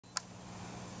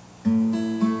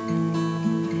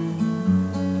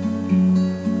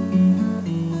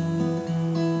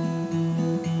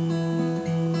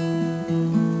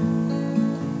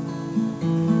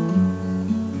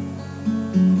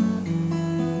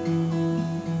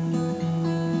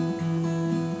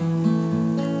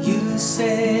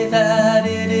say that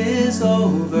it is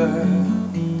over,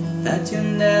 that you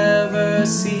never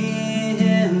see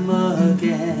him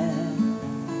again,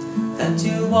 that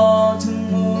you want to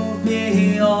move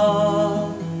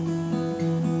beyond.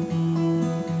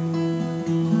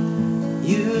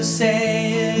 You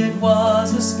say it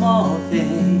was a small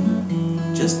thing,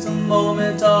 just a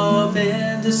moment of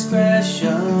indiscretion,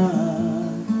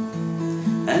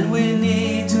 and we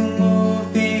need to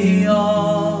move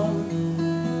beyond.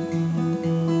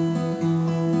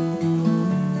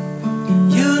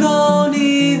 You don't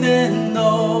even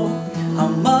know how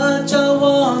much I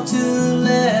want to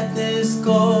let this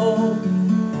go,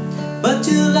 but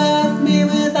you left me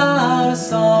without a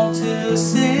song to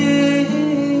sing.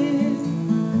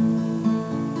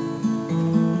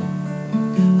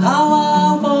 How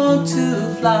I want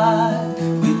to fly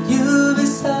with you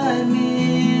beside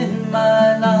me in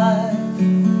my life,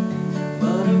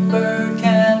 but a bird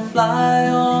can't fly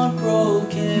on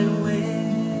broken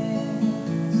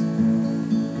wings.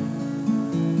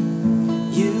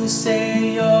 You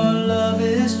say your love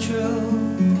is true,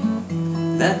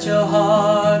 that your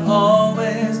heart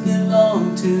always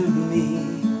belonged to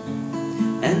me,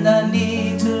 and I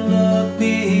need to look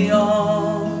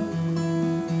beyond.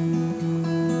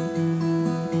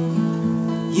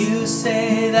 You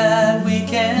say that we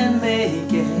can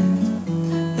make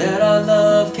it, that our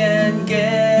love can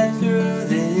get through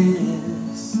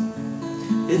this,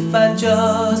 if I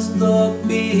just look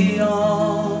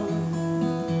beyond.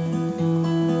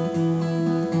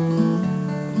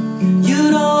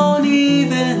 You don't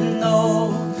even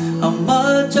know how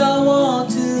much I want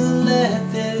to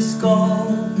let this go,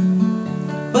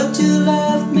 but you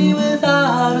left me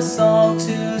without a song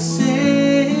to sing.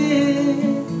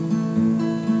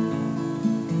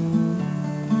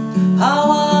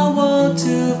 How I want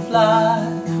to fly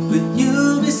with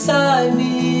you beside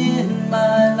me in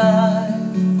my life,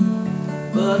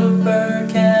 but a bird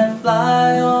can't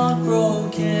fly on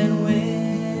broken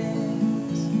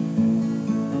wings.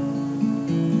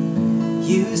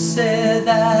 You said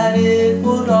that it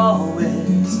would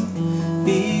always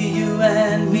be you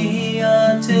and me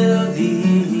until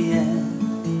the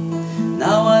end.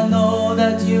 Now I know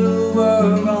that you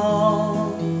were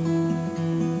wrong,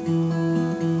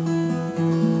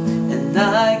 and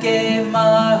I gave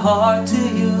my heart to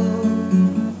you,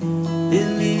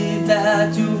 believed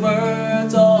that your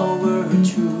words all were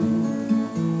true.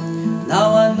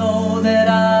 Now I know that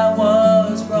I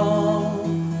was wrong,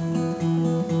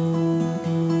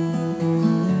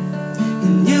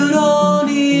 and you don't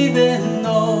even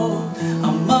know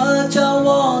how much I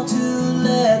want to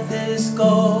let this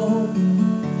go,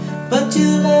 but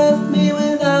you left me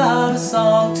without a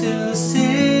song to sing.